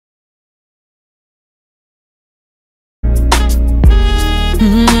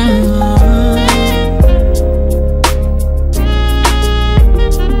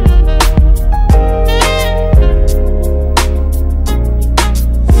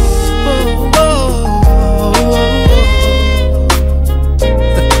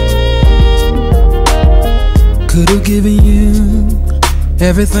giving you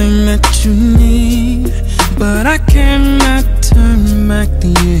everything that you need, but I cannot turn back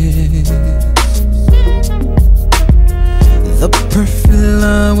the years. The perfect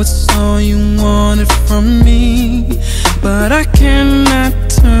love was all you wanted from me, but I cannot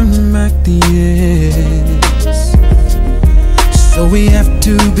turn back the years. So we have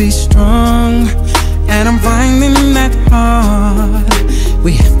to be strong, and I'm finding that hard.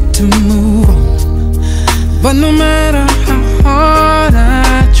 We have to move on, but no matter how hard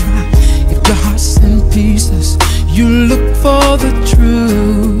I try, if your heart's in pieces, you look for the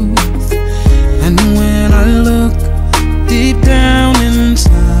truth. And when I look deep down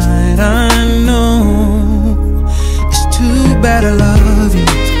inside, I know it's too bad I love you.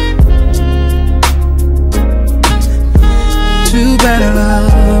 Too bad I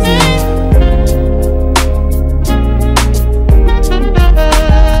love you.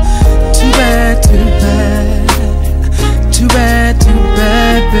 Too bad, too bad. Too bad, too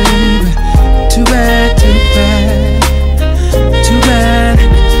bad, baby. Too bad, too bad. Too bad.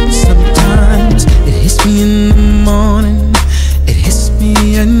 Sometimes it hits me in the morning, it hits me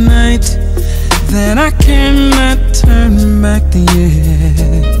at night, that I cannot turn back the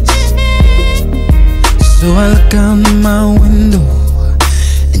years. So I look out my window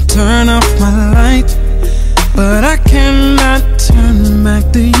and turn off my light, but I cannot turn back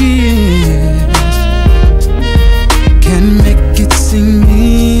the years. Can't make it seem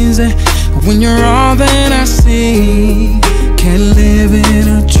easy when you're all that I see. Can't live in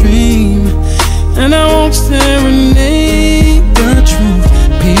a dream, and I won't serenade the truth.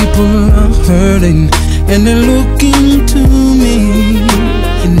 People are hurting and they're looking to me,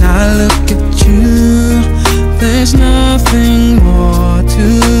 and I look at you, there's nothing more to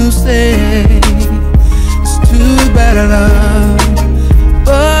say. It's too bad I love,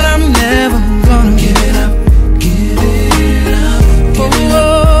 but I'm never gonna give it up. Give it up, give it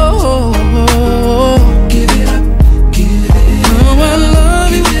up. Give it up, give it up. Oh, I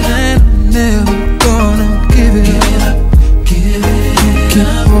love you and I'm never gonna give it up. Give it up, keep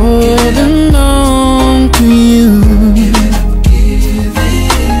holding on to you. Give it up, give it up.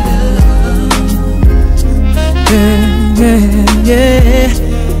 Yeah, yeah.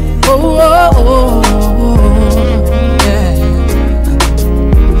 Oh, oh, oh, yeah.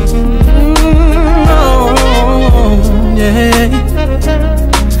 Oh, yeah.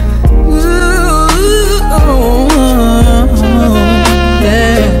 Ooh, oh,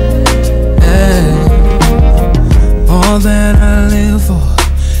 yeah, yeah. All that I live for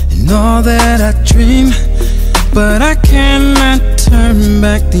and all that I dream, but I cannot turn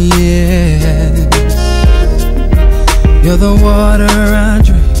back the years. You're the water I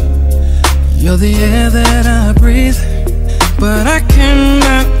drink, you're the air that I breathe, but I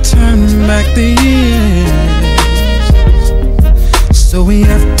cannot turn back the years. So we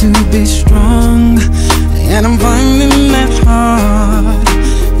have to be strong, and I'm finding that hard.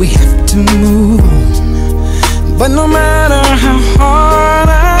 We have to move on, but no matter how hard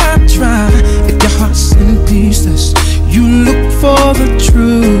I try, if your heart's in pieces, you look for the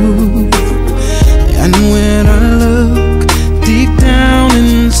truth. And when I look deep down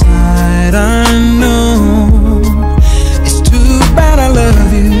inside, I know it's too bad I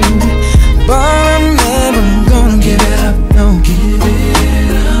love you, but I'm never gonna give it up. No, give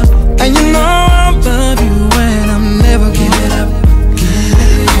it up. And you know I love you and I'm never gonna give it up.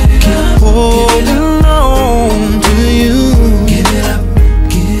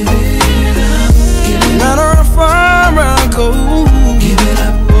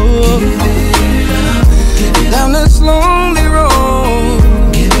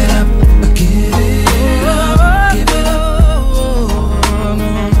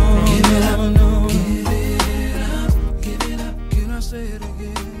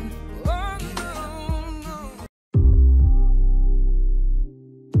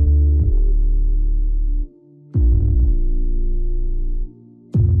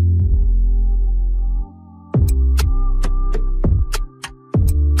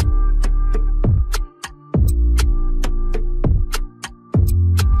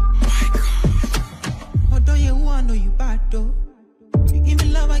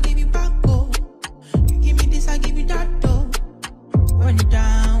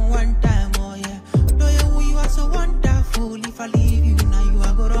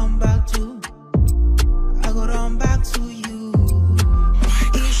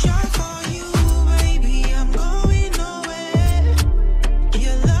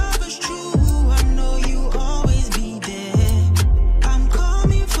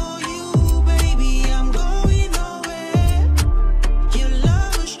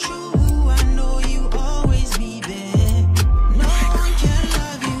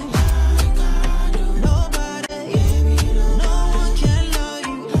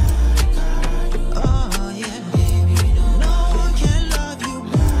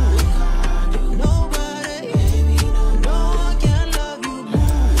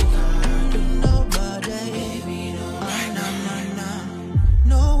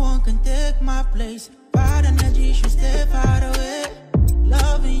 place. Bad energy should stay far away.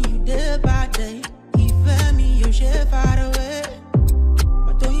 Loving you day by day. If me, you share far away.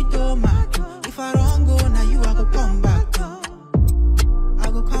 But don't you do my if I don't go now, you I go come back.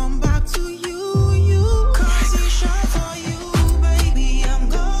 I go come back to you. Cause it's short for you, baby. I'm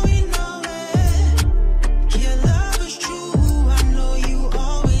going nowhere. Your love is true. I know you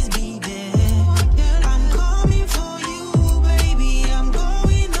always be there. I'm coming for you, baby. I'm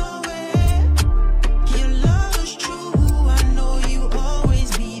going nowhere. Your love is true. I know you always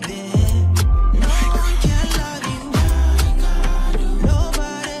be there. No one can love you.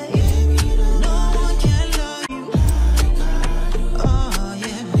 Nobody. No one can love you. Oh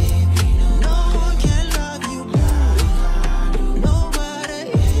yeah. No one can love you. Nobody.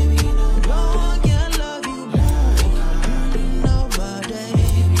 No one can love you. Nobody.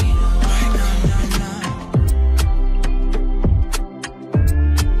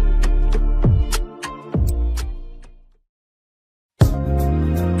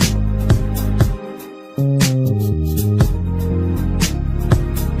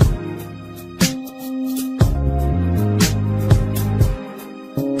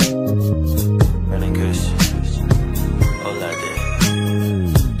 Running Kush, all out there.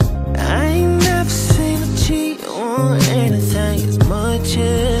 I ain't never seen a cheat on anything as much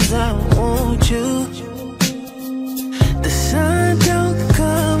as I want you. The sun don't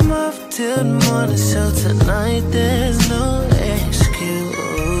come up till the morning, so tonight there's no excuse.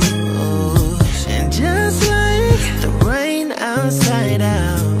 And just like the rain outside,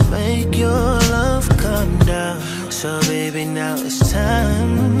 I'll make your love come down. So baby, now it's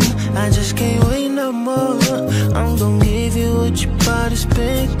time. I just can't wait no more. I'm gonna give you what your body's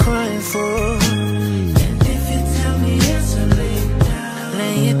been crying for. And if you tell me yes, I'll lay it down.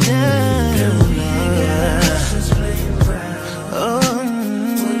 Lay it down. Girl, we ain't got options playing around.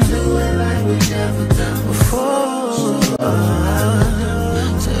 We'll do it like we never done before.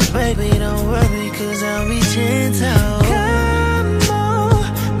 So baby, don't worry, cause I'll be gentle. Come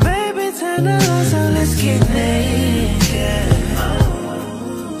on, baby, turn the lights on, let's get naked.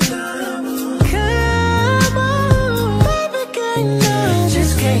 Come on, baby, girl, no,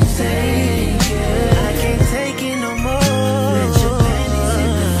 just can't take it. I can't take it no more. Let your panties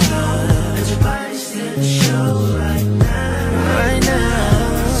hit the floor. Let your body steal the show right now. Right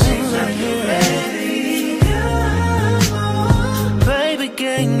now. Seems like you're ready. Come on, baby,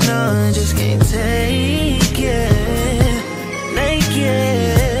 girl, no, just can't take it.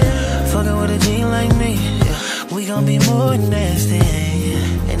 Naked. Fucking with a G like me, we gon' be more nasty.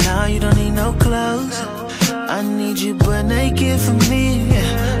 And now you don't need no clothes. I need you but naked for me.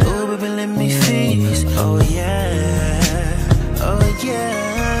 Oh baby, let me feast. Oh yeah. Oh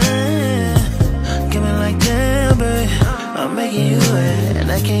yeah. Give me like that, babe. I'm making you wet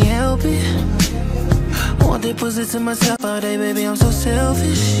and I can't help it. Want that pussy to myself all day, baby, I'm so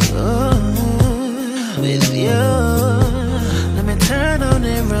selfish. Oh, with you. Let me turn on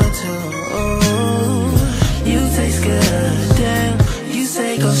that road too. Oh, you taste good, damn. You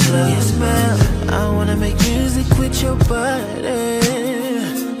say go slow your smell. I wanna make music with your body.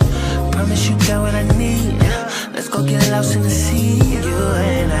 Promise you got what I need. Let's go get lost in the sea, you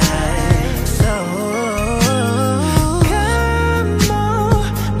and I. So come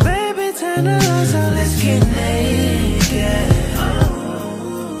on, baby, turn the lights on, let's get naked.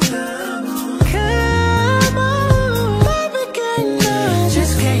 Come on, baby, girl, no,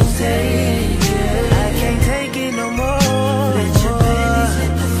 just can't take it. I can't take it no more. Let your panties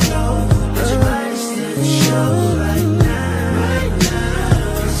hit the floor. Let your body steal the show right now. Right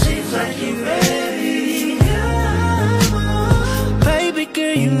now. Seems like you're ready. Come on, baby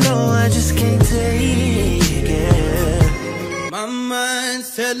girl, you know I just can't take it. My mind's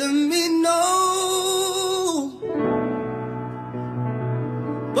telling me no,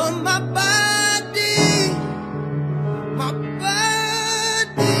 but my body's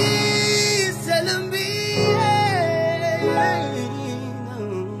telling me yeah.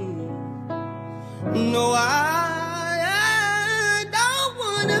 No, I don't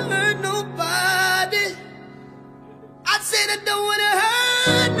wanna hurt nobody. I said I don't wanna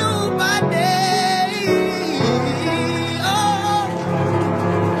hurt nobody. Oh,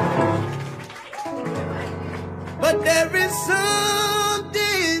 but there is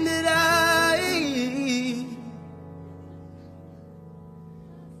something that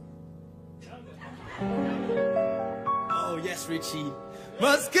oh yes, Richie,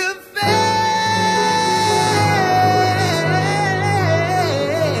 must confess.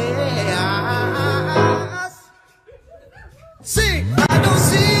 Sing, I don't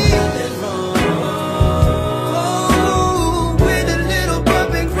see nothing wrong with a little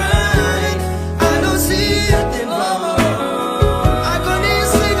bump and grind.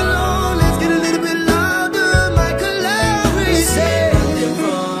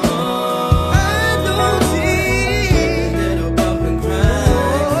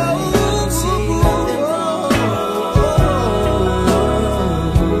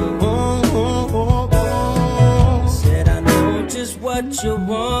 what you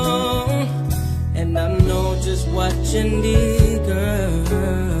want, and I know just what you need, girl.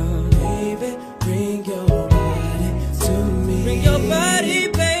 Baby, bring your body to me. Bring your body,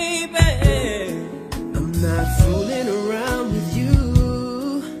 baby. I'm not fooling around with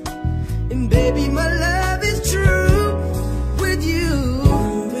you, and baby, my love is true with you.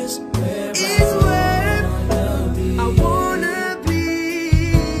 Is where I wanna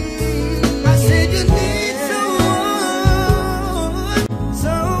be. I said you need someone,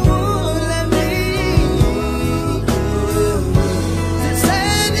 someone like me to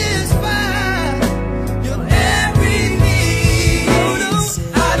satisfy your every need.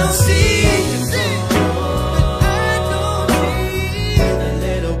 I don't see that I don't need a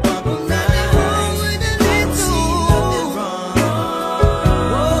little bubble. Nothing wrong with a little.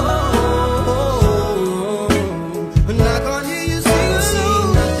 I'm not gonna hear you sing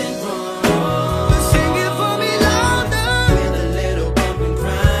alone. Nothing wrong. But sing it for me louder. With a little bump and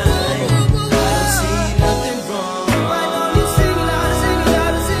cry. I don't see nothing wrong. Why don't you sing it louder, sing it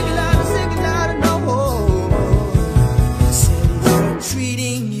louder, sing it louder, sing it louder, no. I said he's not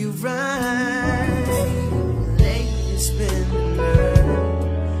treating you right. Lately it's been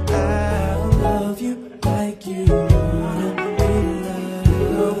learned. I love you like you wanna be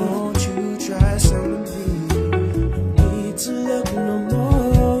loved. Won't you try something? Need to look no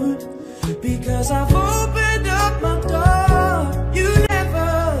more, because I've opened up my door. You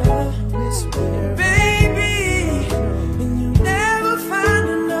never whisper, baby, and you never find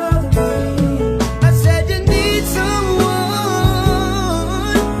another me. I said you need someone,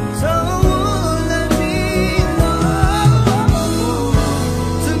 someone like me,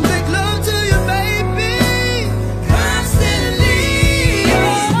 to make love to you, baby, constantly.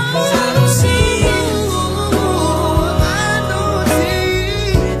 'Cause I don't see you. I don't see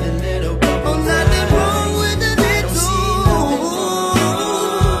with a little bubble. Nothing wrong with a little.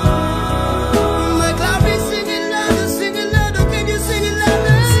 Like Larry, sing it louder, sing it louder. Can you sing it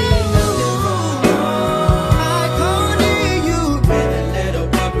louder? I can't hear you with a little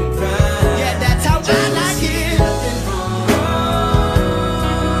bubble cry. Yeah, that's how I like it. Nothing wrong.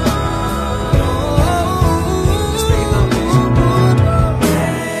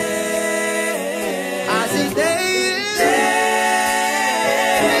 I say there ain't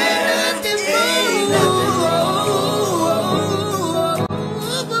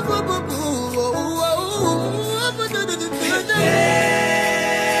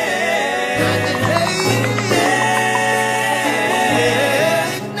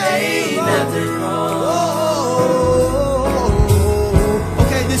nothing wrong.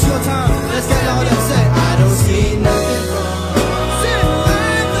 Okay, this your time. Let's get all that say. I don't see nothing wrong.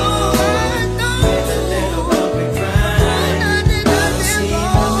 I know. With a little bump and cry. I don't see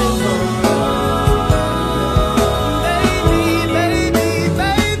nothing wrong. Baby, baby,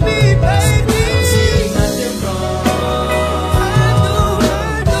 baby, baby. I don't see nothing wrong. I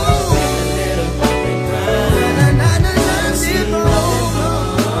know. With a little bump and cry. Nothing wrong.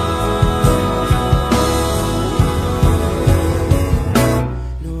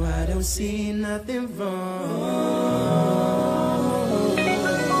 No, I don't see nothing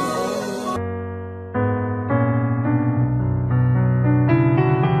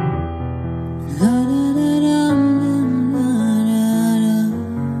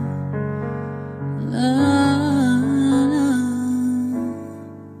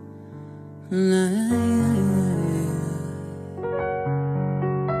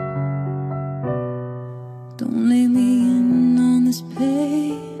Don't leave me in on this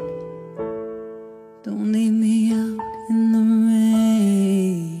pain. Don't leave me out in the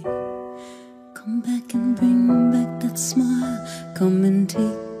rain. Come back and bring back that smile. Come and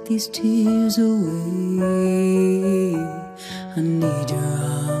take these tears away. I need your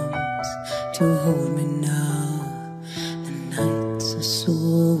arms to hold me now. The nights are so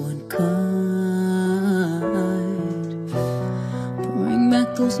unkind. Bring back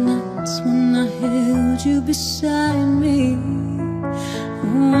those nights when I held you beside me.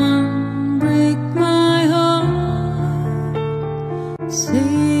 Break my heart. Say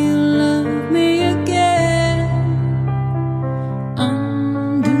you love me again.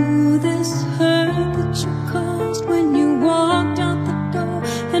 Undo this hurt that you caused when you walked out the door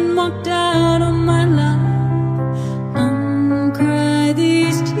and walked out of my life. Uncry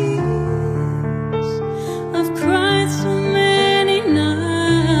these tears I've cried so many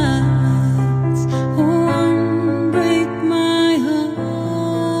nights. Oh, unbreak my heart,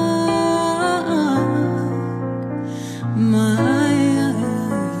 my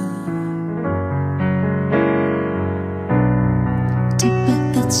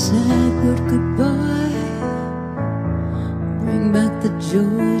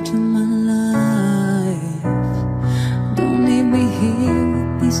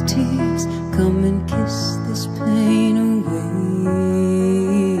these tears, come and kiss this pain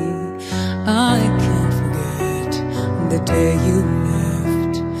away. I can't forget the day you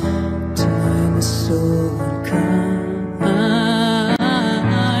left. Time is so unkind,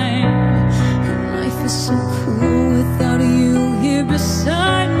 and life is so cruel without you here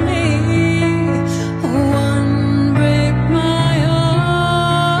beside me. One break my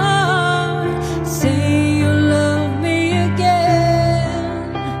heart, say you love me again.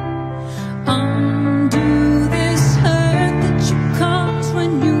 Undo this hurt that you caused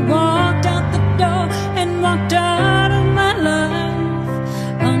when you walked out the door and walked out of my life.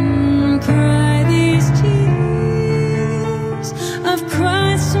 Uncry these tears I've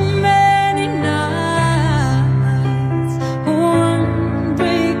cried so many nights.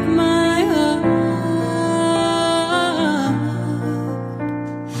 Unbreak my heart.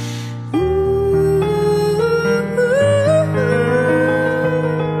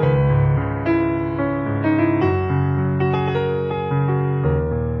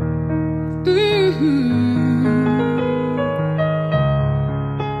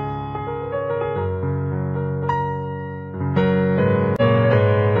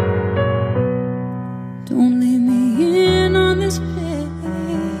 Don't leave me in on this pain.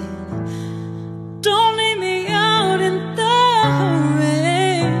 Don't leave me out in the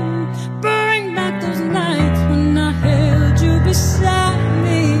rain. Bring back those nights when I held you beside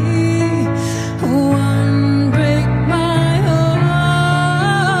me. One break my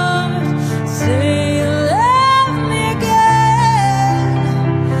heart, say you love me again.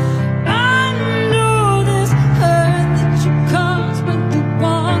 Undo this hurt that you caused when you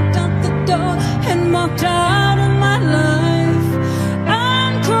walked out the door and walked out of my life.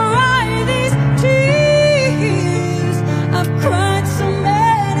 Uncry these tears I've cried so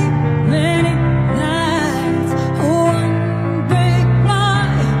many, many nights.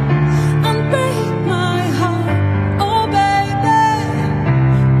 Unbreak my heart. Oh baby,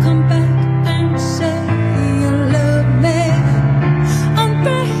 come back and say you love me.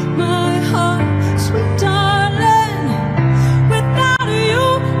 Unbreak my heart, sweet darling. Without you,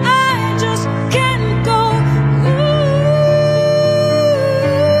 I just can't go.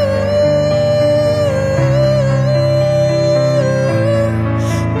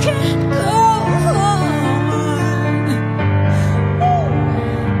 Can't go on.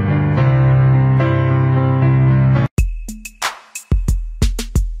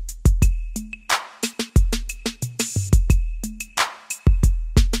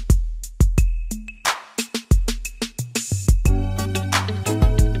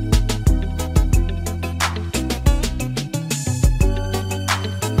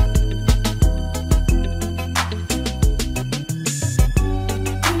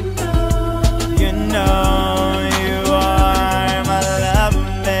 You know you are my love,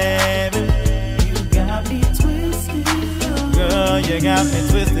 baby. You got me twisted, girl. You got me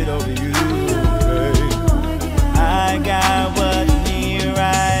twisted over you, babe. I got what you need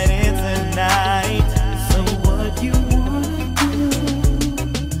right here tonight. So what you wanna do,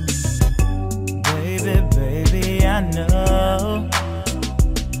 baby, baby? I know,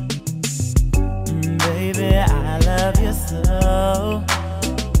 baby, I love you so.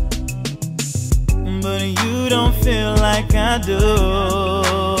 But you don't feel like I do.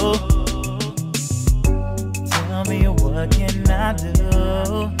 Tell me what can I do?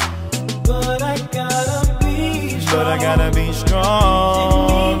 But I gotta be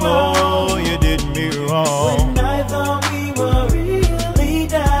strong. Oh, you did me wrong. When I thought we were really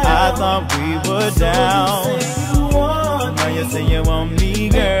down, I thought we were down. Now you say you want me,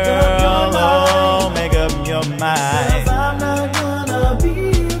 girl. Oh, make up your mind. I'm not gonna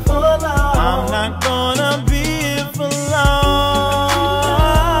be for long. I'm not gonna be for long.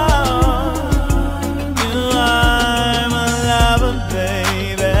 You are my lover,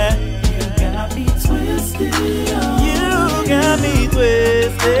 baby. You got me twisted. You got me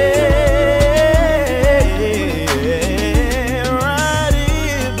twisted. Right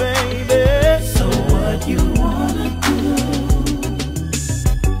here, baby. So what you wanna do?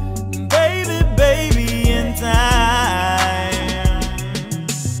 Baby, baby, in time.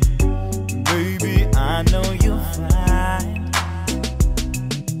 Baby, I know you'll find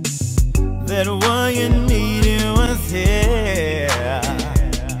that what you needed was here.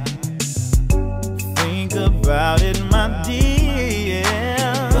 Think about it, my dear.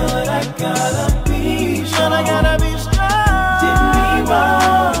 But I gotta be strong. Did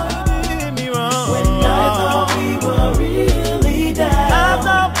me wrong. When I thought we were really down, I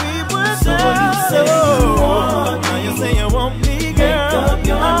thought we were so down. You say you want me. Now you say you want me, girl. Make up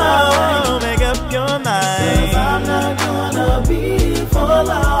your mind. Make up your mind. 'Cause I'm not gonna be for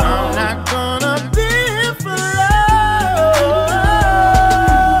long.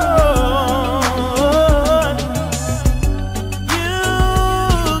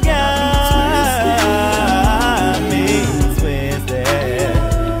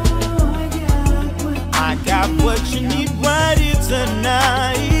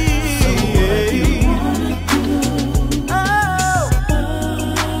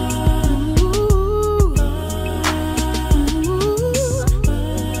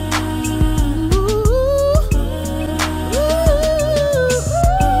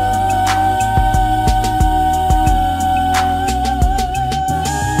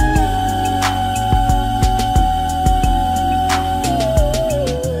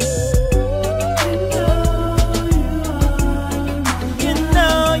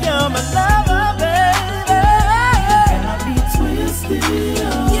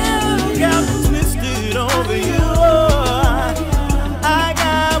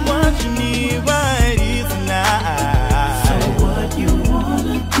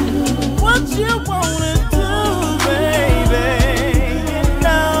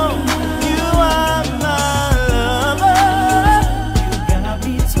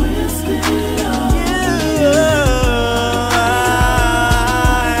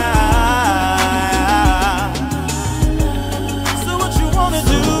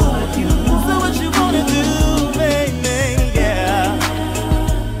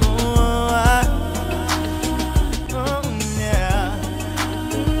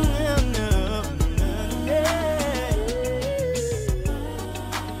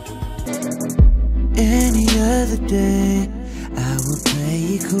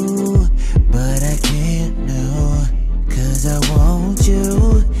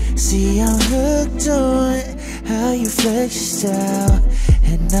 flex your style,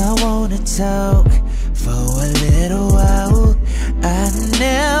 and I wanna talk for a little while. I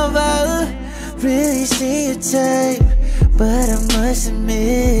never really see your type, but I must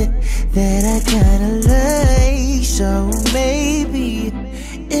admit that I kinda like. So maybe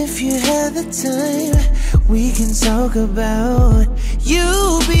if you have the time, we can talk about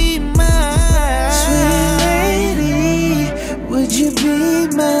you be mine. Sweet lady, would you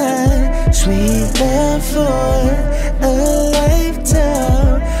be mine? Sweet love for a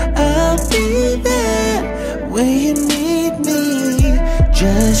lifetime. I'll be there when you need me.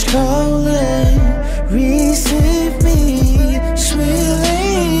 Just call and receive me. Sweet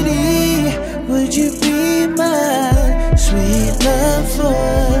lady, would you be mine? Sweet love for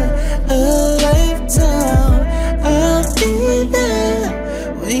a lifetime. I'll be there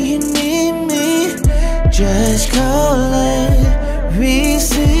when you need me. Just call and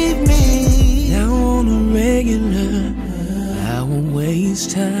receive me. Now on a regular, I won't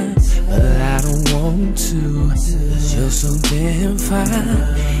waste time, but I don't want to, 'cause you're so damn fine.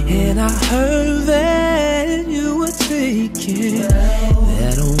 And I heard that you were taking,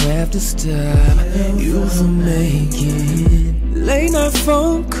 that don't have to stop you from making late night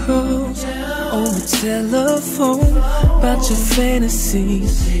phone calls on the telephone about your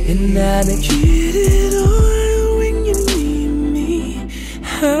fantasies, and now to get it on when you need me.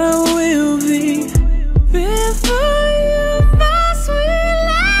 I will be there for you, my sweet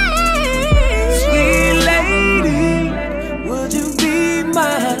lady. Sweet lady, would you be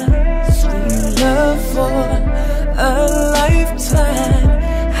mine? Sweet love for a lifetime.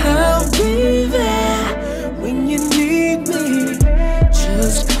 I'll be there when you need me.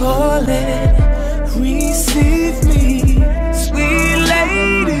 Just call it, receive me. Sweet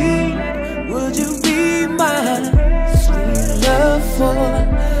lady, would you be mine? Sweet love for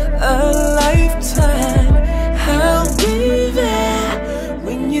a lifetime. I'll be there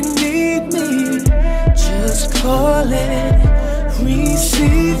when you need me. Just call it,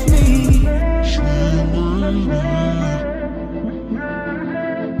 receive me.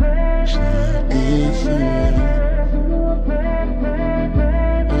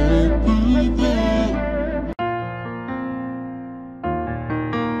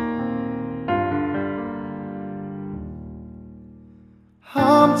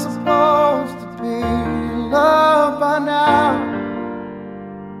 I'm supposed to be in love by now.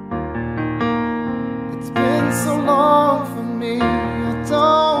 It's been so long for me, I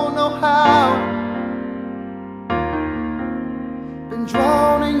don't know how. Been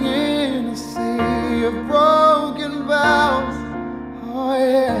drowning in a sea of broken vows. Oh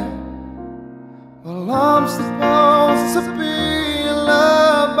yeah. Well, I'm supposed to be in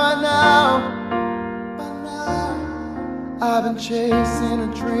love by now. I've been chasing a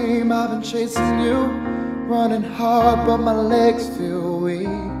dream, I've been chasing you, running hard but my legs feel weak.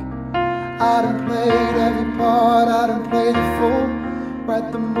 I done played every part, I done played the fool. Write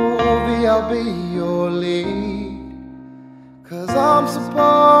the movie, I'll be your lead. 'Cause I'm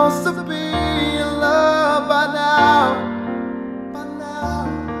supposed to be in love by now.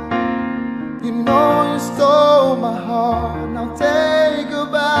 You know you stole my heart, now take a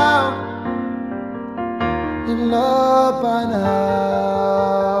bow. In love by now.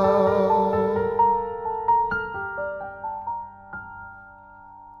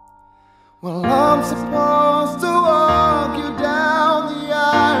 Well, I'm supposed to walk you down the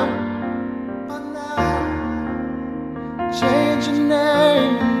aisle by now. Change your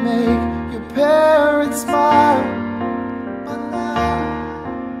name and make your parents smile by now.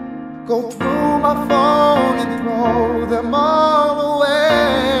 Go through my phone and throw them all away.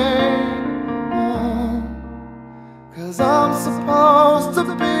 'Cause I'm supposed to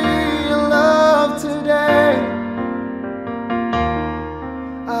be in love today.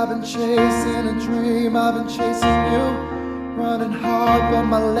 I've been chasing a dream, I've been chasing you, running hard but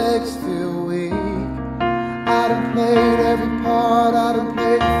my legs feel weak. I done played every part, I done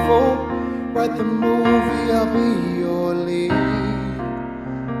played the fool. Write the movie, I'll be your lead.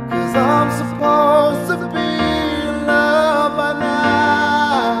 'Cause I'm supposed to be in love by now.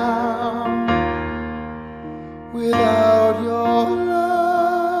 Without your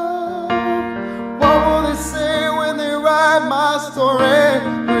love, what will they say when they write my story?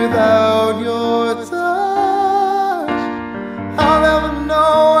 Without your touch, I'll never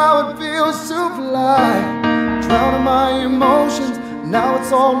know how it feels to fly. Drowning my emotions, now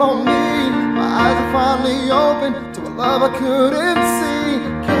it's all on me. My eyes are finally open to a love I couldn't see.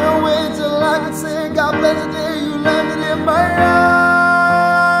 Can't wait till I can say God bless the day you landed in my arms.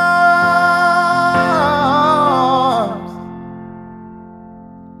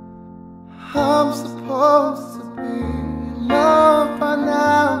 I'm supposed to be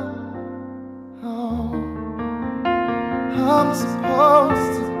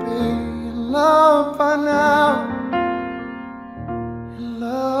supposed to be in love by now. In love.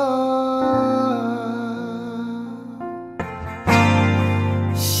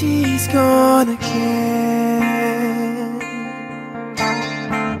 She's gone again.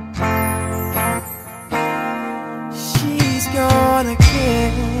 She's gone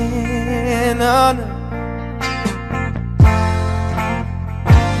again. Oh no.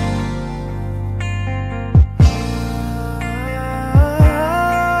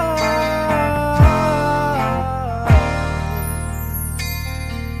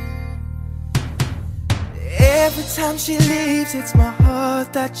 Every time she leaves, it's my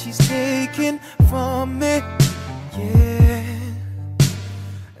heart that she's taken from me. Yeah.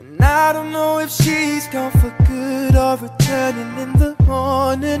 And I don't know if she's gone for good or returning in the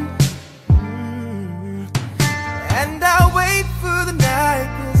morning. And I wait for the night,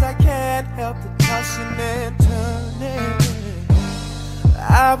 cause I can't help the tossing and turning.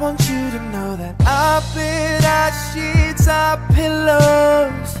 I want you to know that our bed, our sheets, our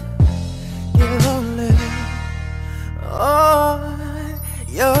pillows get lonely on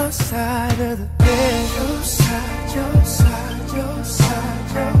your side of the bed. Your side, your side, your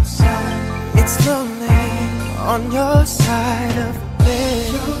side, your side. It's lonely on your side of the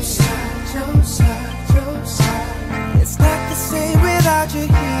bed. Your side, your side, your side. It's not the same without you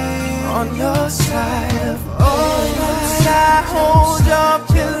here. On your side of the bed. All night I hold your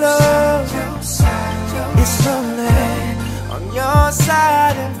pillow. Your side, it's lonely on your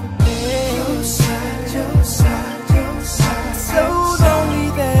side of the bed. Your side, your side. So lonely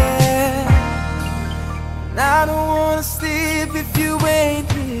there, and I don't wanna sleep if you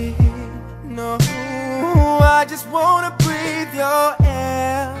ain't here. No, I just wanna breathe your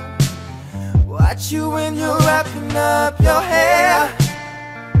air, watch you when you're wrapping up your hair,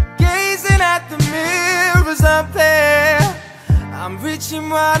 gazing at the mirrors up there. I'm reaching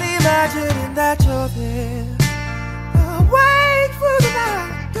while imagining that you're there. I'll wait for the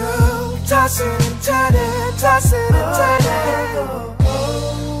night, girl, tossing and turning, tossing and turning.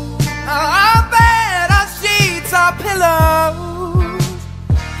 Our bed, our sheets, our pillows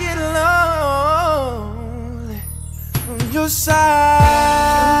get lonely on your side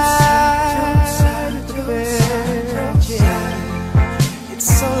of the bed. Yeah. It's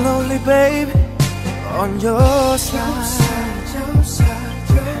so lonely, baby, on your side.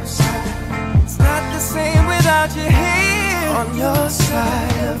 It's not the same without you here. On your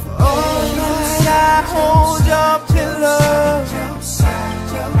side of all night I hold your pillow. It's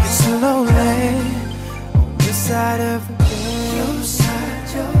so lonely on this side of the bed. Your side,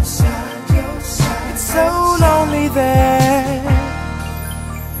 your side, your side. It's so lonely there,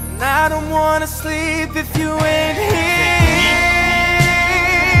 and I don't wanna sleep if you ain't here.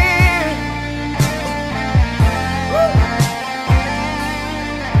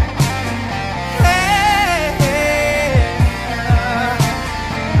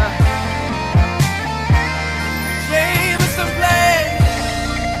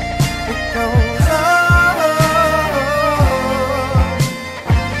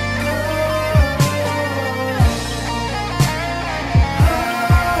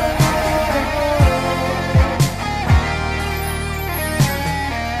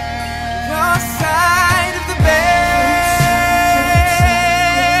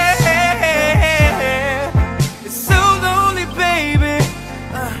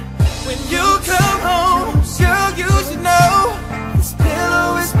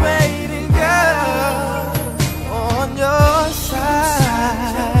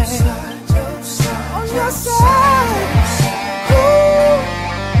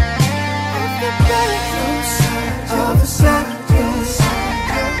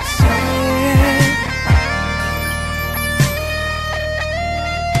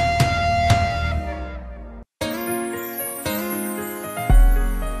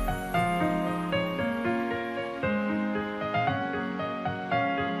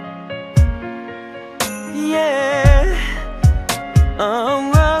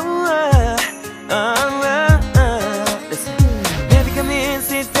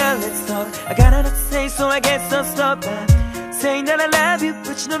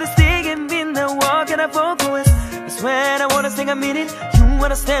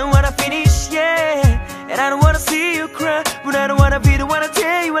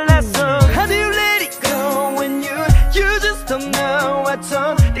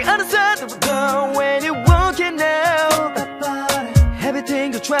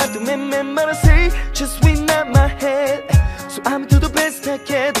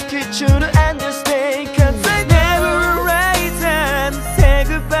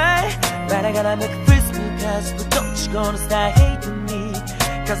 I gotta make a first move, cause but don't you gonna start hating me.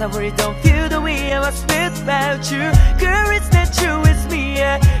 Cause I really don't feel the way I was without you. Girl, it's not you, it's me,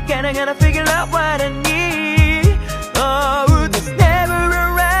 yeah. Gotta figure out what I need. Oh, there's never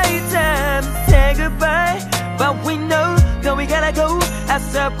a right time to say goodbye, but we know that we gotta go our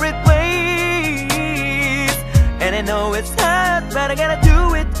separate ways. And I know it's hard, but I gotta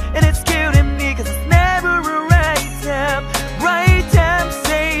do it, and it's killing me. Cause it's never a right time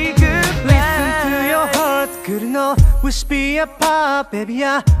say goodbye. Listen to your heart, good enough. Wish be apart, baby,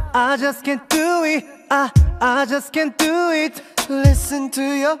 I just can't do it. I just can't do it. Listen to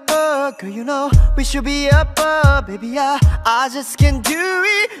your heart, girl, you know we should be apart, baby, I just can't do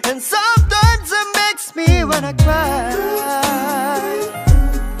it. And sometimes it makes me wanna cry.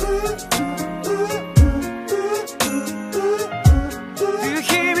 You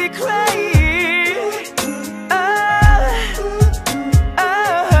hear me crying?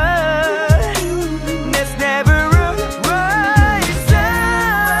 There's never a right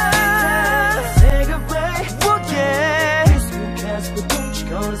time. Say goodbye, yeah. But don't you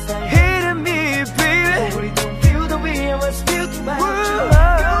gonna stay hitting me, baby? I really don't feel the way I was feeling about you.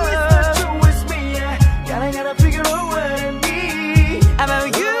 Girl, it's not you, it's me, yeah. Gotta figure out what I need about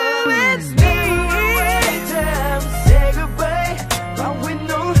you, it's me. Right time, say goodbye, but we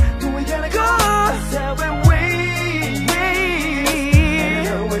know that we gotta go our separate ways. And I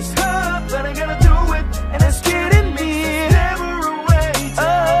know it's hard, but I gotta do it, and it's getting me. It's never a right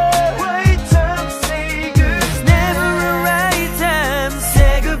time. Right time, say goodbye. It's never a right time,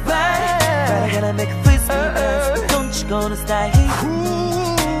 say goodbye. But I gotta make a face for us. Don't you gonna stay?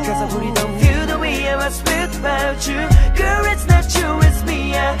 Cause I really don't feel the way I was without you. Girl, it's not you, it's me,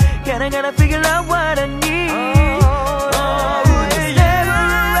 yeah. Gotta figure out what I need. Oh, there's never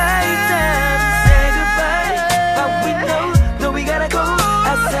a right time to say goodbye, but we know that we gotta go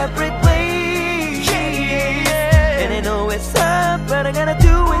our separate ways. And I know it's hard, but I gotta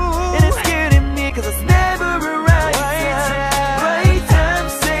do it, and it's getting me. Cause it's never a right time. Right time,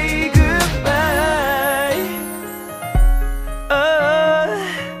 say goodbye. Oh,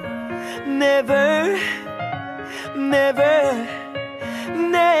 never, never,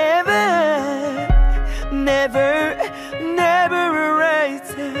 never, never, never a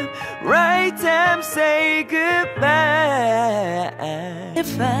right time, say goodbye.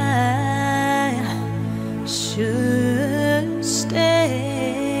 If I should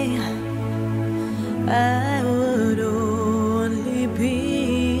stay, I would only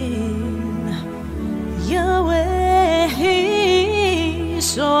be in your way,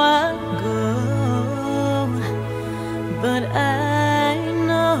 so I'll go. But I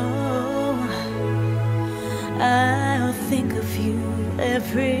know I'll think of you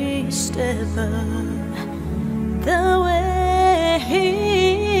every step of the way.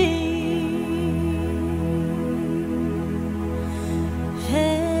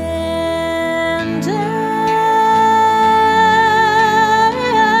 And I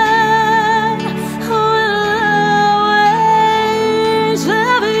will always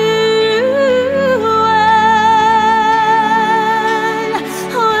love you. I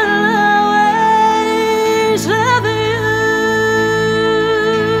will always love you.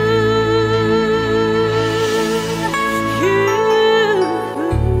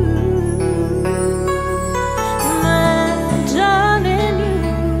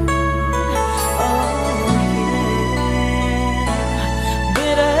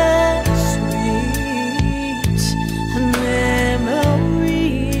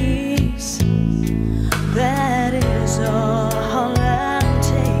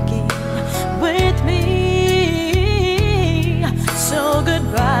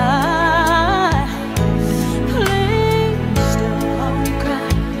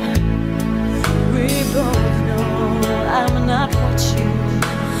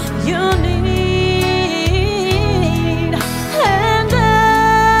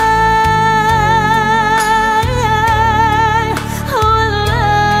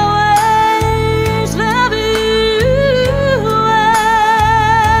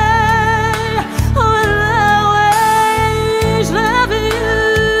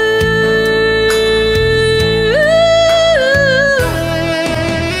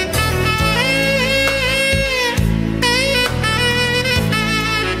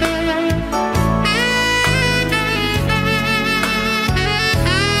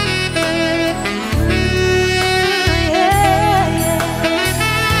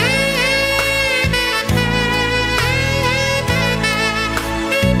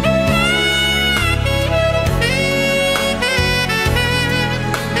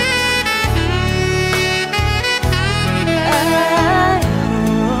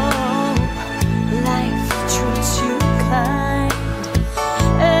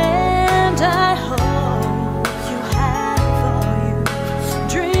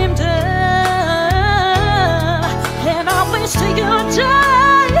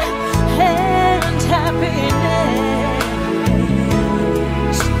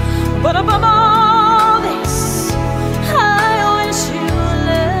 But above all this, I wish you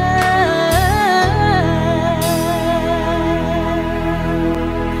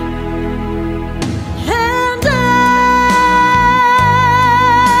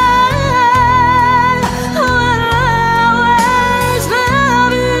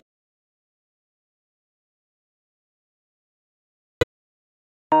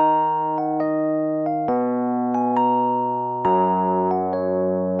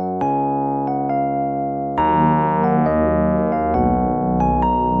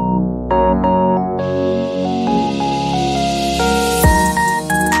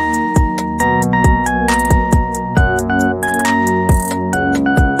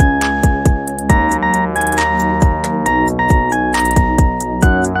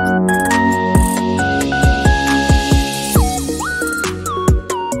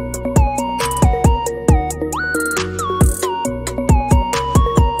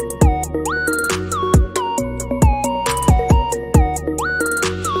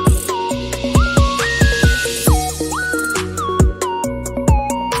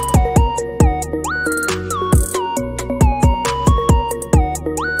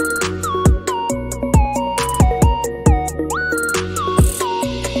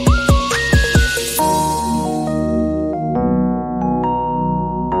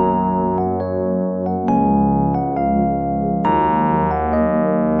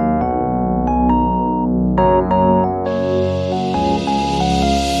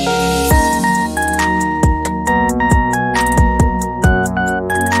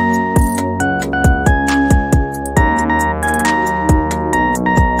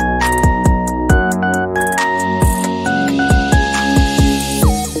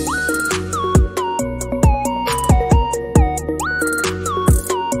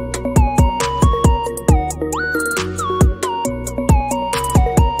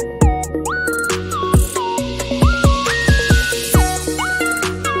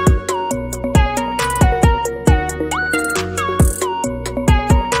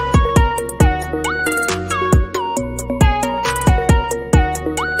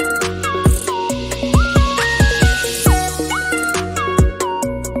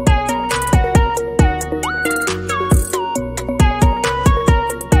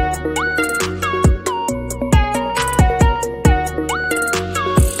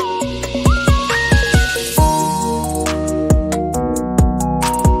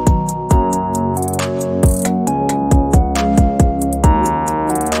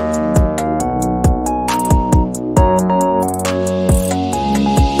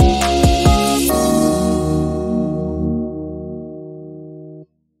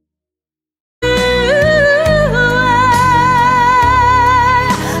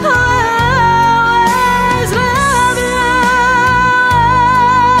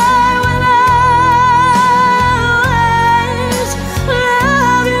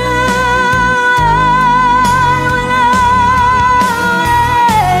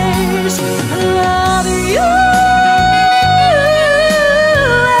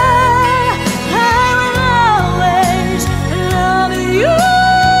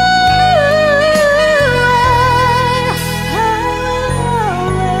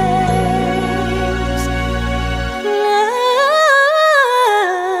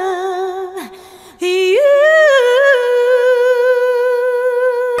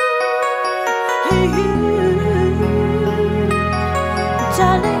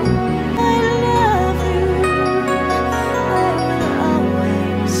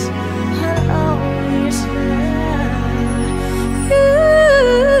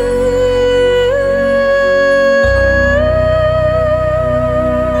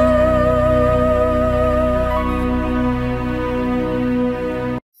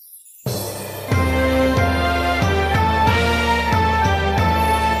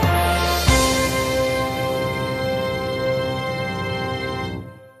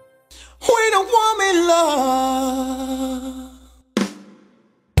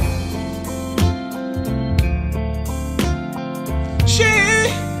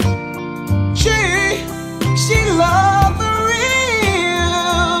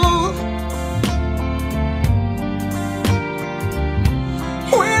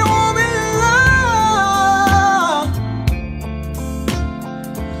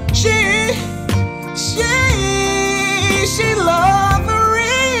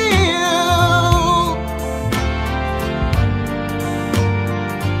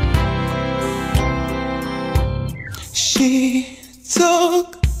She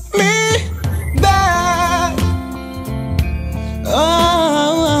took me back.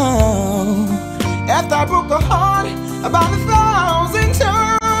 Oh, after I broke her heart about 1,000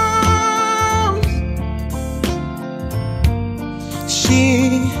 times.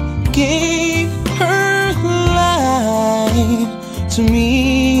 to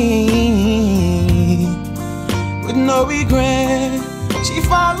me with no regret. She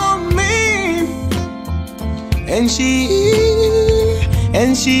followed me, and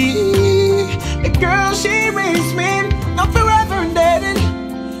the girl, she raised me. I'm forever indebted,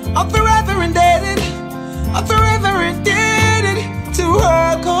 I'm forever indebted, I'm forever indebted to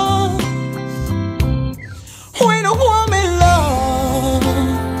her cause. When a woman loves,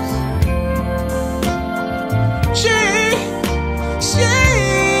 she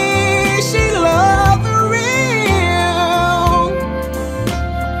loves the real.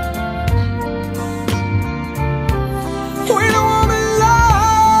 When a woman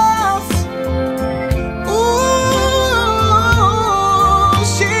loves, ooh,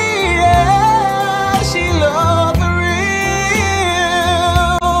 she loves the real.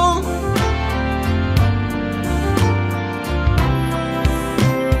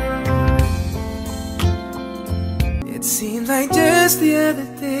 It seems like just the other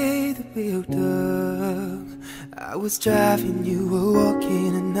day that we hooked up. I was driving, you were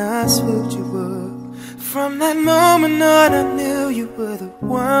walking, and I swooped you up. From that moment on, I knew you were the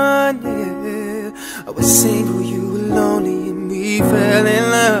one, yeah. I was single, you were lonely, and we fell in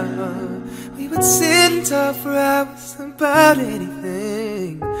love. We would sit and talk for hours about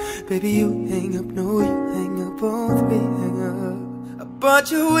anything. Baby, you hang up, no, you hang up, both we hang up. I bought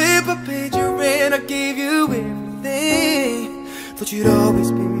you a whip, I paid your rent, I gave you everything. Thought you'd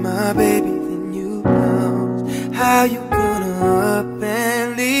always be my baby, then you bounced. How you gonna up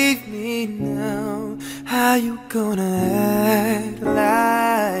and leave me now? How you gonna act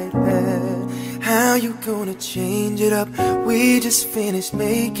like that? How you gonna change it up? We just finished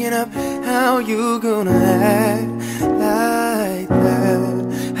making up. How you gonna act like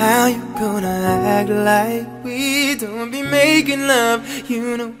that? How you gonna act like we don't be making love?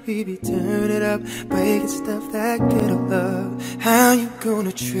 You know we be turning it up, breaking stuff that could have loved. How you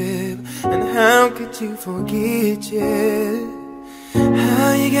gonna trip? And how could you forget it?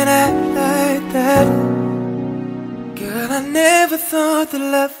 How you gonna act like that? Girl, I never thought that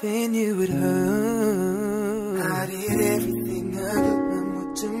loving you would hurt. I did everything I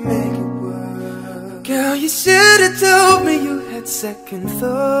could to make it work. Girl, you should've told me you had second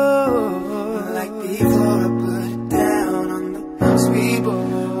thought. Like before I put it down on the house we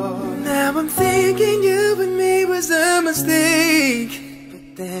bought. Now I'm thinking you and me was a mistake, but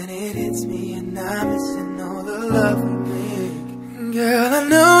then it hits me and I'm missing all the love we make. Girl, I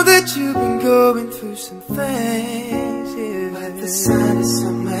know that you've been going through some things, yeah, but the sun is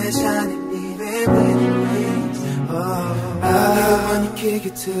somewhere shining even when it rains. Oh, I'll be the one you kick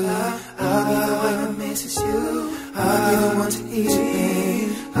it to, I'll be the one that misses you, I'll be the one to ease your pain,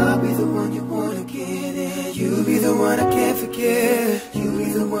 I'll be the one you wanna get in. You be the one I can't forget, you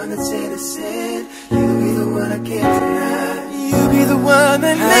be the one that's innocent, you be the one I can't deny, you be the one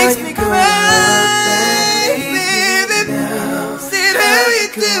that makes me cry, baby. Said how you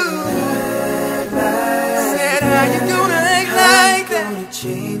do, said how you gonna act like that? Gonna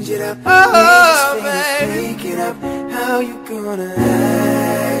change it up, oh baby, break it up. How you gonna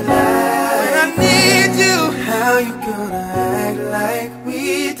act like when I need you? How you gonna act like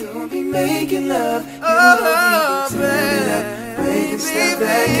we don't be making love? Oh baby, breaking stuff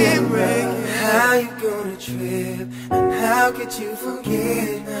that can break. How you gonna trip? And how could you forget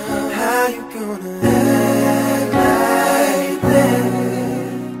it? How you gonna act like that?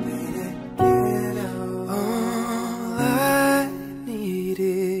 All I need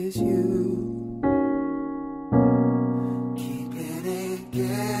is you. Keeping it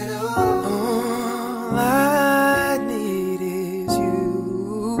ghetto. All I need is you.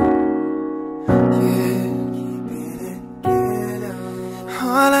 Yeah, keeping it ghetto.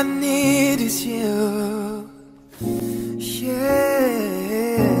 All I need is you. Yeah,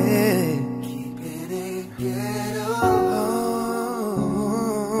 keeping it ghetto. All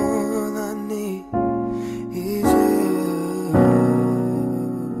I need is you.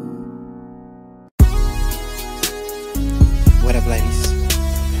 What up, ladies?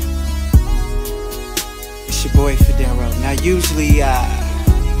 It's your boy Fidero. Now usually I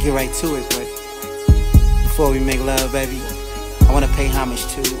get right to it, but before we make love, baby, I want to pay homage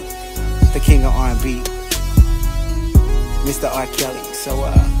to the king of R&B, Mr. R. Kelly. So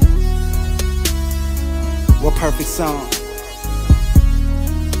what perfect song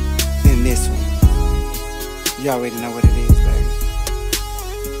than this one? You already know what it is, baby.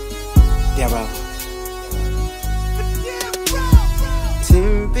 Darrow.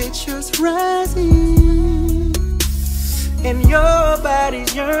 Temperatures rising and your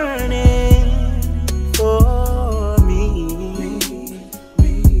body's yearning for me.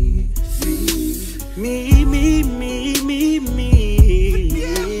 Me.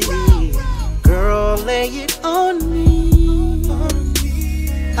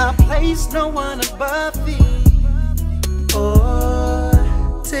 waste, no one above thee. Or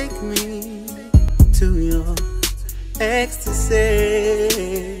take me to your ecstasy.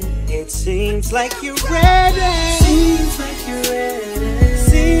 It seems like you're ready. Seems like you're ready.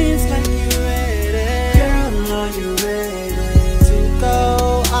 Seems like you're ready. Girl, are you ready to go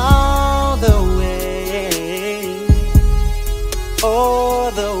all the way?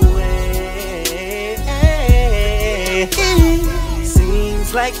 All the way.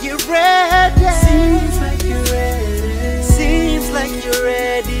 Seems like you're ready. Seems like you're ready. Seems like you're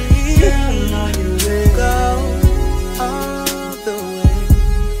ready. Girl, are you ready to go all the way?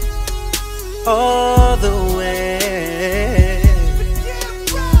 All the way.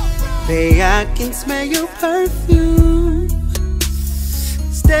 Babe, I can smell your perfume.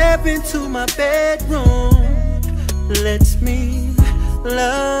 Step into my bedroom. Let me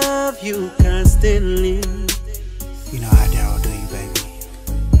love you constantly. You know how Daryl do you, baby.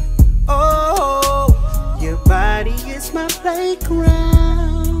 Oh, your body is my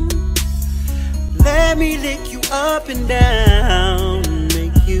playground. Let me lick you up and down,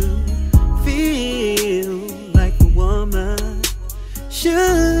 make you feel like a woman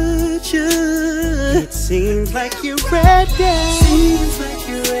should. It seems like you're ready. Seems like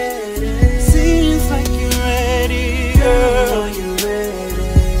you're ready. Seems like you're ready. Girl, you're ready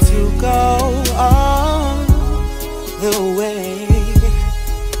to go all the way.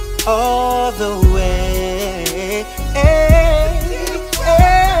 All the way. It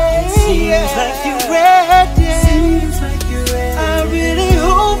seems like you're ready. Seems like you're ready. I really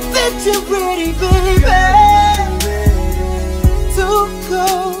hope that you're ready, baby. To go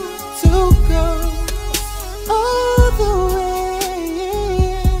all the way,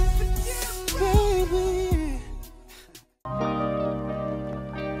 baby.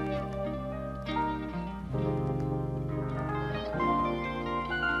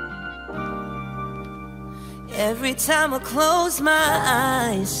 Every time I close my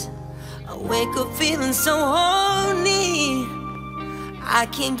eyes, I wake up feeling so horny. I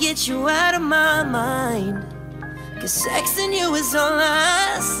can't get you out of my mind, 'cause sexing you is all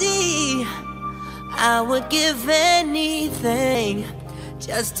I see. I would give anything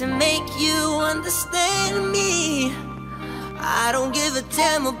just to make you understand me. I don't give a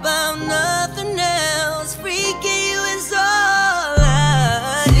damn about nothing else. Freaking you is all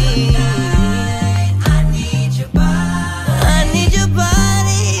I need. I need your body. I need your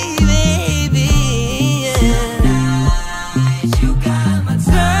body, baby. Tonight you got my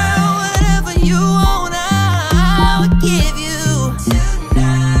time. Girl, whatever you want, I'll give you.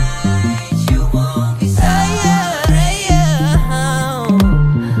 Tonight you won't be sorry.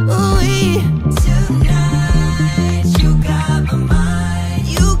 Ooh, tonight you got my mind.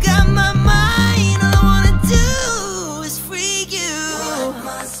 You got my mind. All I wanna do is free you. What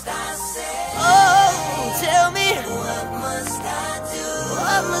must I say? Oh, tell me. What must I do?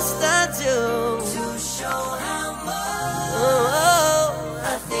 What must I do to show how much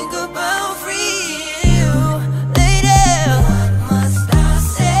I think about freeing you, lady? What must I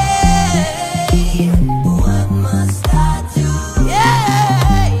say? What must I do?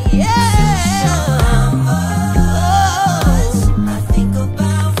 Yeah, yeah. To show how much I think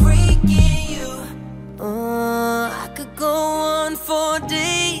about freaking you. I could go on for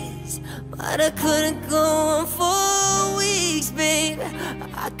days, but I couldn't go on for weeks, babe.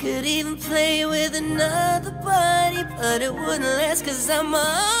 I could even play with another body, but it wouldn't last, 'cause I'm a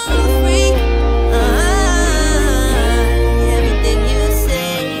freak. Everything you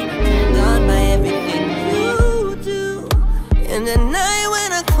say, turned on by everything you do. And at night when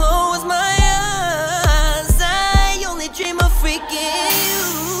I close my eyes, I only dream of freaking you.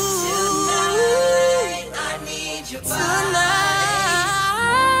 Tonight I need your body. Tonight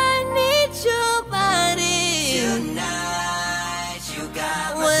I need your body. Tonight you got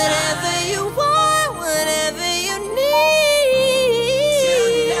my whatever time. You want, whatever you need.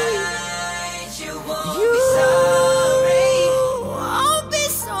 Tonight you won't be sorry. Won't be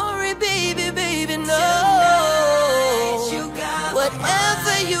sorry, baby, baby, no. Tonight you got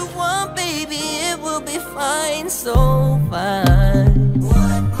whatever you want, baby, it will be fine, so fine.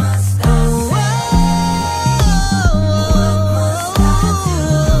 What must I say?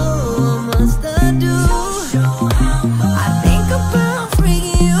 What must I do? I think about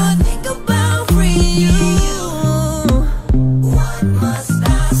freeing you. I think about freeing you. What must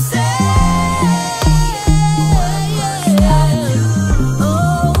I say? What must I do?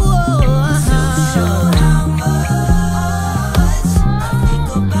 To show how much I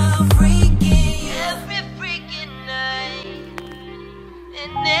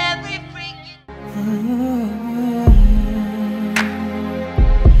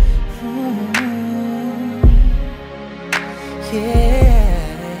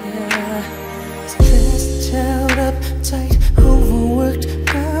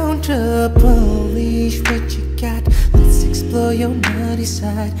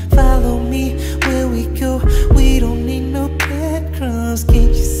side. Follow me where we go. We don't need no breadcrumbs. Can't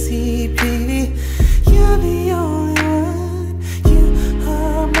you see, baby? You're the only one. You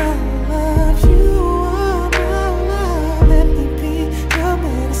are my love. You are my love. Let me be your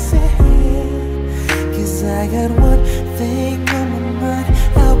medicine. 'Cause I got one thing on my mind.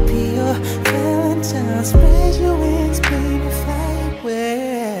 I'll be your Valentine. Spread your wings, baby, fly away.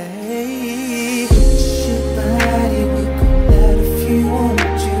 Your body will go loud if you want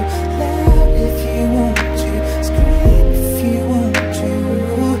to, loud if you want to, scream if you want to.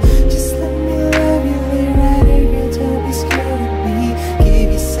 Just let me love you, lay right here, don't be scared of me. Give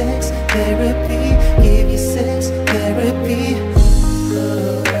you sex therapy, give you sex therapy.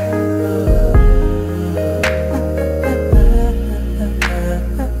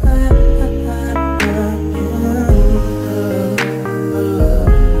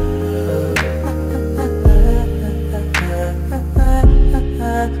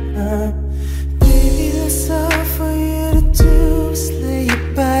 Baby, that's all for you to do. Just let your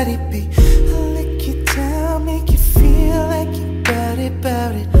body be. I'll lick you down, make you feel like you got it,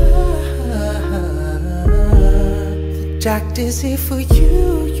 bout it. The doctor's here for you,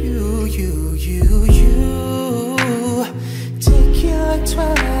 you. Take you like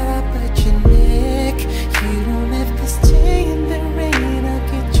Twilight, I'll bite your neck. You don't have to stay in the rain, I'll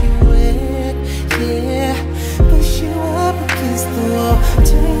get you wet, yeah. Push you up against the wall,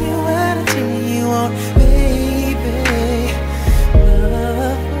 turn you out and turn you on, baby.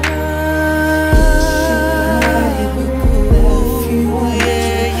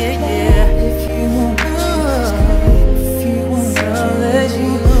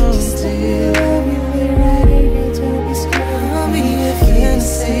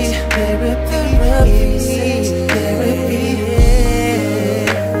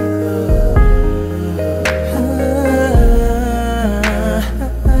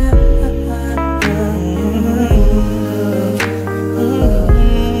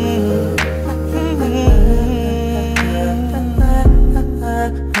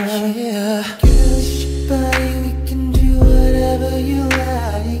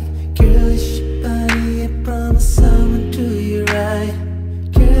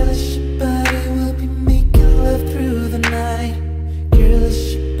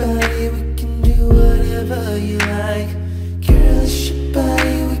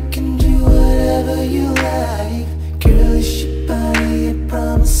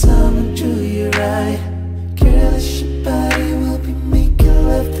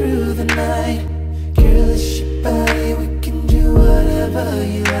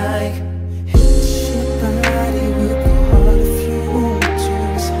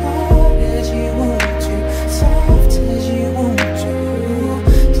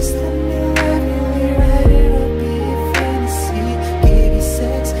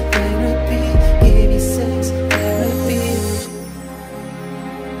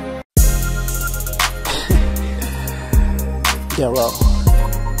 Yeah, well,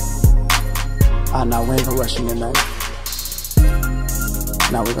 now we ain't gonna rush you tonight.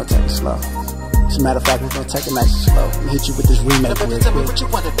 Now we're gonna take it slow. As a matter of fact, we're gonna take it nice and slow. Let me hit you with this remake real quick. Tell me what you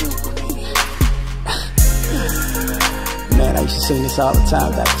wanna do with me. Man, I used to sing this all the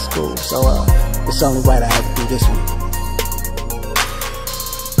time back to school, so it's only right I had to do this one.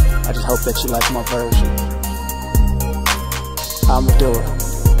 I just hope that you like my version. I'ma do it.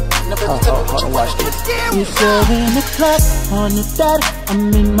 Hold on, watch this. It's 7 o'clock on the dot.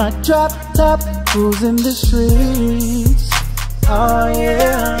 I'm in my drop top, cruising the streets. Oh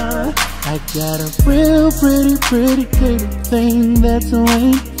yeah, I got a real pretty little thing that's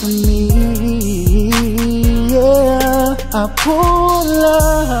waiting for me. Yeah, I pull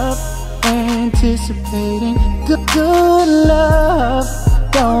up, anticipating good love.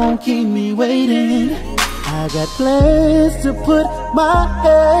 Don't keep me waiting. I got plans to put my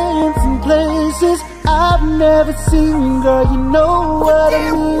hands in places I've never seen, girl, you know what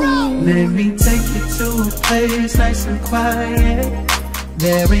I mean. Let me take you to a place nice and quiet.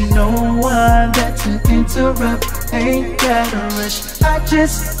 There ain't no one that to interrupt, ain't gotta rush. I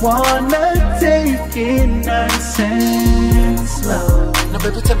just wanna take it nice and slow. Now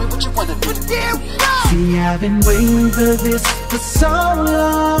baby, tell me what you wanna do. See, I've been waiting for this for so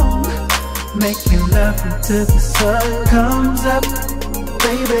long, making love until the sun comes up,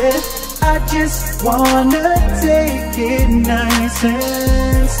 baby. I just wanna take it nice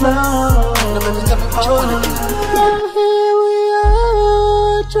and slow. Now here we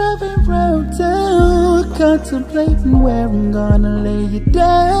are, driving round town, contemplating where I'm gonna lay you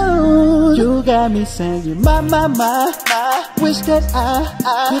down. You got me saying, my. Wish that I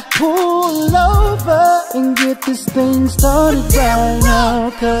could pull over and get this thing started right now.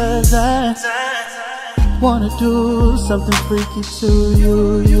 Cause I wanna do something freaky to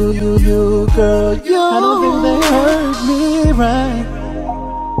you, girl. I don't think they heard me right.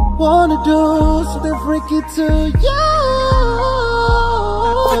 Wanna do something freaky to you.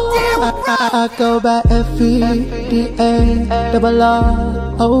 I go by F-E-D-A-R-R-O.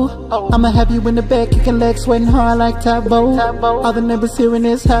 I'ma have you in the bed, kicking legs, sweating hard like Tybo. All the neighbors hearing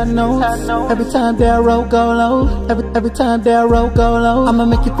this high notes. Every time their roll go low. Every time their roll go low. I'ma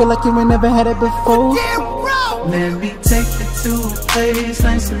make you feel like you ain't never had it before. Let me take you to a place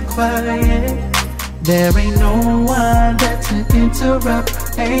nice and quiet. There ain't no one that to interrupt.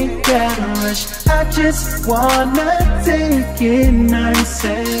 Ain't gotta rush. I just wanna take it nice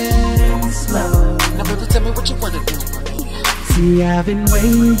and slow. Now baby, tell me what you wanna do. See, I've been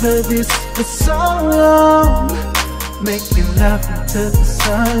waiting for this for so long. Making love until the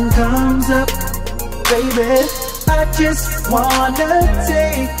sun comes up. Baby, I just wanna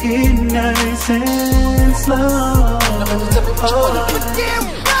take it nice and slow. Now baby, tell me what you wanna do.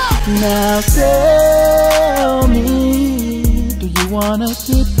 Now tell me, do you wanna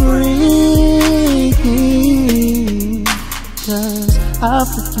get freaky? Cause I'll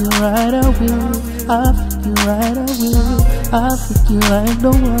freak you right, I will. I'll freak you right, I will. I'll freak you like no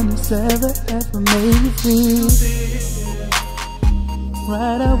one has ever made you feel.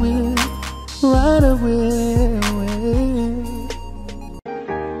 Right, I will. Right, I will.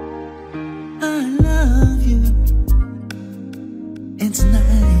 I love you. And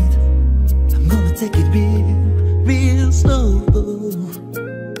tonight I'm gonna take it real slow.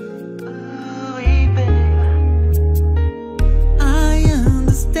 Baby, I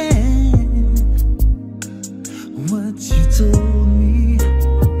understand what you told me,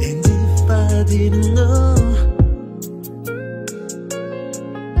 and if I didn't know,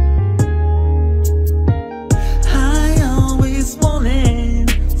 I always wanted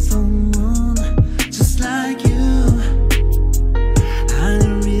someone just like you. I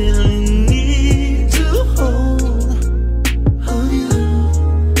really need to hold you.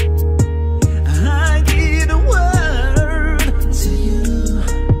 I give the word to you,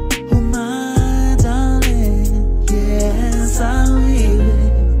 oh my darling. Yes, I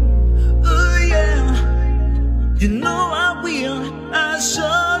will. Oh yeah, you know I will. I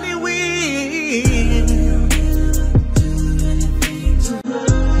surely will.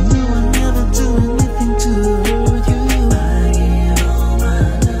 You will never do anything to hurt you. I give all my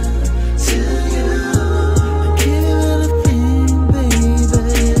love to you. I give you everything, baby.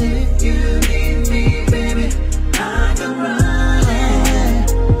 If you need me, baby, I can run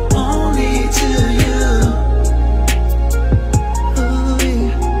only to you. Oh yeah.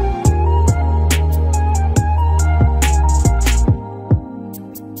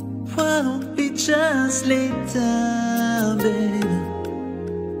 Why don't we just lay down, baby,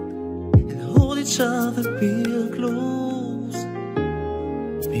 and hold each other real close,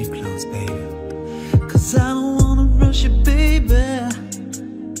 baby. Cause I don't wanna rush you, baby.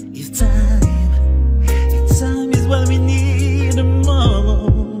 Your time is what we need the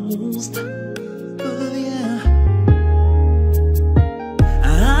most. Oh yeah.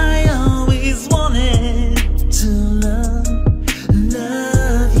 I always wanted to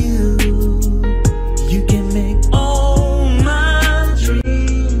love you. You can make all my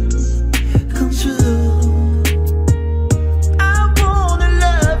dreams come true. I wanna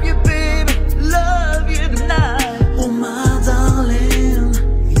love you, baby.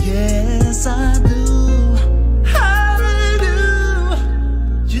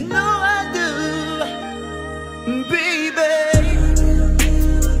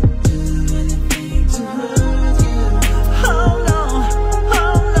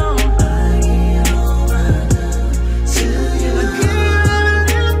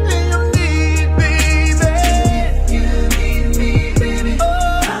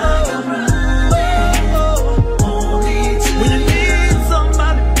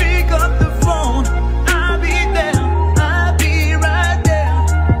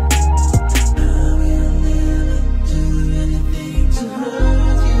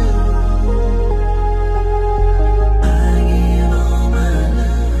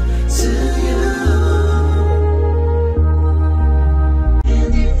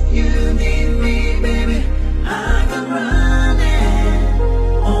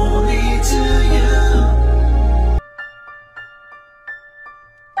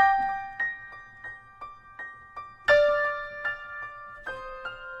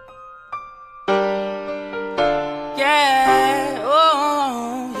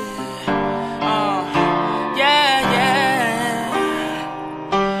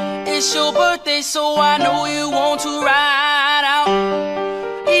 it, so I know you want to ride out.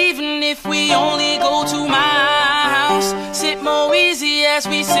 Even if we only go to my house, sit more easy as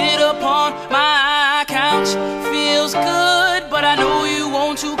we sit upon my couch. Feels good, but I know you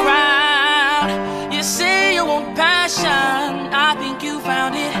want to crowd. You say you want passion, I think you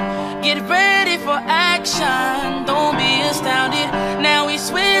found it. Get ready for action, don't be astounded. Now we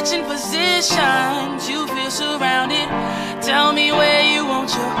switching positions, you feel surrounded. Tell me where you want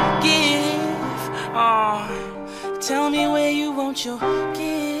your gift. Tell me where you want your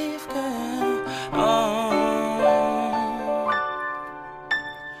gift, girl.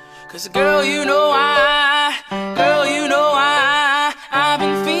 Cause girl, you know I've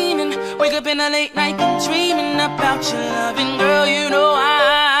been fiending. Wake up in the late night and dreaming about your loving. Girl, you know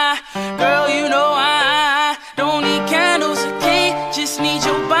I don't need candles or cake, just need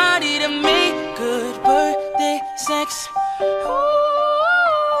your body to make good birthday sex. Ooh,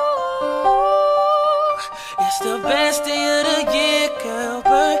 it's the best day of the year, girl,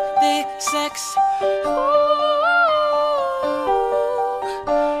 birthday sex.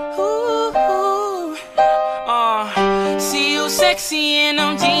 See you sexy in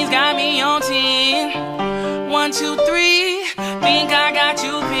them jeans, got me on 10. 1, 2, 3, think I got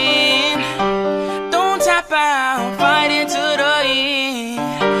you pinned. Don't tap out, fight it to the end.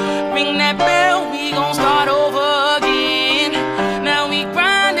 Ring that bell, we gon' start over again. Now we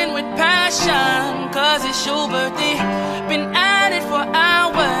grinding with passion, cause it's your birthday. Been at it for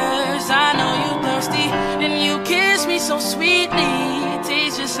hours, I know you thirsty. Then you kiss me so sweetly, it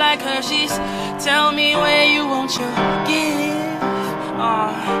tastes just like Hershey's. Tell me where you want your gift.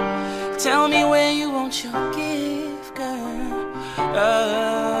 Tell me where you want your gift, girl.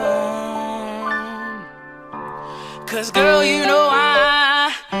 Cause girl, you know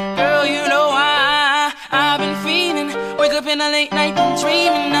I've been fiending. Wake up in the late night and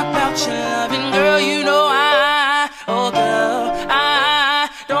dreaming about your loving. Girl, you know I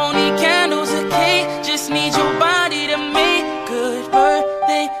don't need candles or cake, just need your body to make good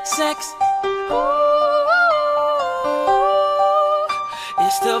birthday sex.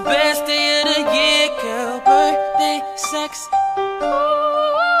 It's the best day of the year, girl, birthday sex.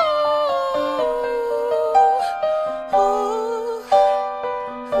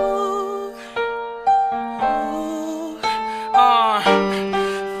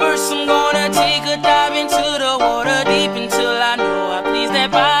 First I'm gonna take a dive into the water deep until I know I please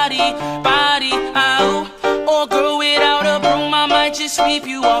that body, oh girl, without a broom I might just sweep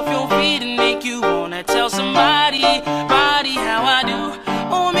you off your feet and make you wanna tell somebody, how I do.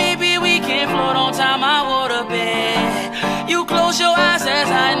 Or maybe we can float on top my waterbed. You close your eyes as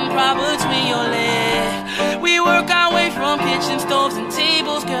I prop between your legs. We work our way from kitchen stoves and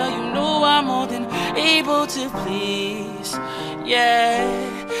tables. Girl, you know I'm more than able to please. Yeah,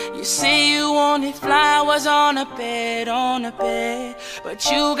 you say you wanted flowers on a bed, but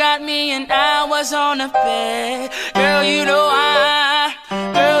you got me and I was on the bed. Girl, you know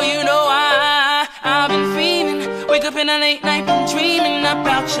I've been fiending. Wake up in the late night and dreaming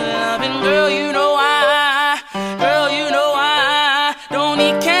about your loving. Girl, you know I don't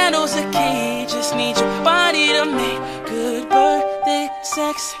need candles or cake, just need your body to make good birthday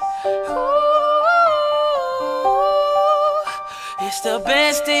sex. Ooh, it's the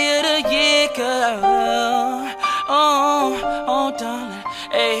best day of the year, girl. Oh, darling.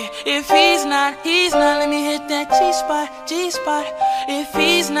 Hey, if he's not, let me hit that G-spot. If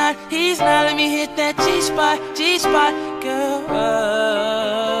he's not, let me hit that G-spot, girl.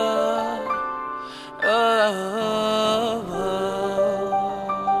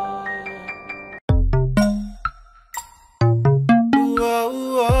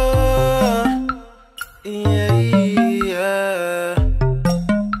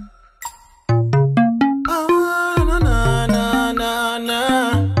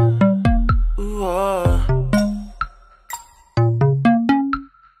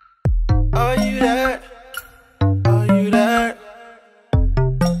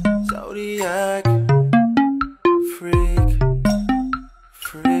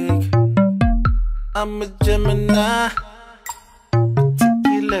 I'm a Gemini,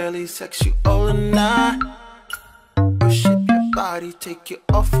 particularly sexual and I worship your body, take you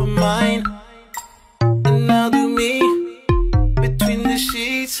off of mine. And now do me between the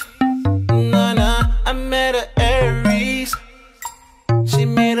sheets. I met a Aries. She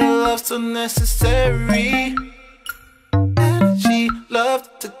made her love so necessary, and she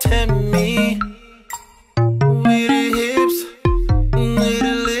loved to tempt me with her hips and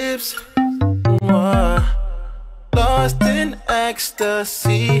little lips. Lost in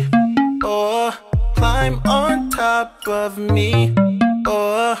ecstasy, climb on top of me,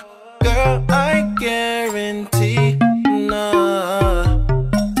 girl, girl, I guarantee to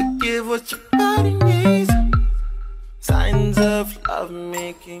give what your body needs. Signs of love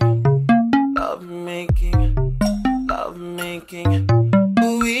making, love making, love making.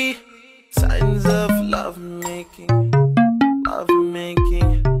 Ooh, signs of love making, love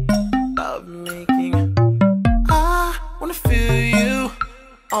making, love making. I wanna feel you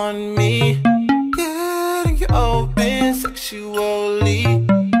on me, getting you open sexually.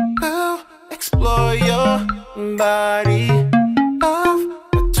 We'll explore your body, love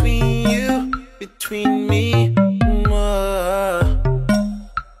between you, between me.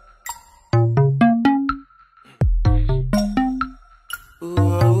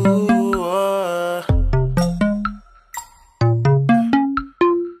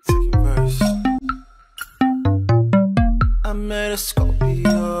 Second verse. I met a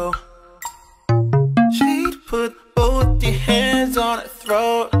Scorpio. She'd put both your hands on her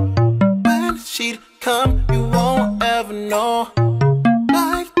throat. When she'd come, you won't ever know.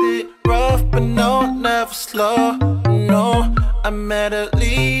 Liked it rough, but no, never slow. No, I met a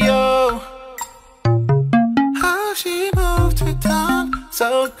Leo. How she moved her tongue,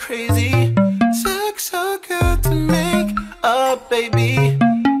 so crazy. Sex so good to make a baby.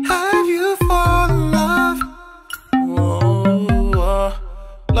 Have you fallen in love? Whoa,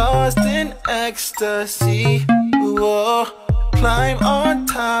 lost in ecstasy. Whoa, climb on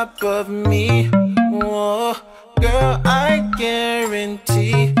top of me. Whoa, girl, I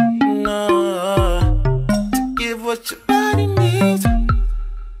guarantee to give what your body needs.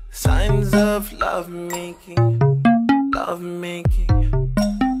 Signs of love making, love making,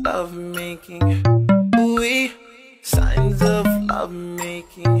 love making. Ooh, signs of love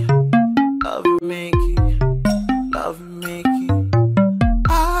making, love making, love making.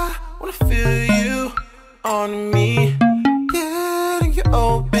 I wanna feel you on me, getting you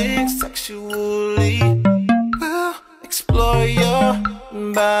open sexually. We'll explore your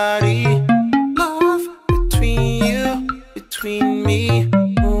body,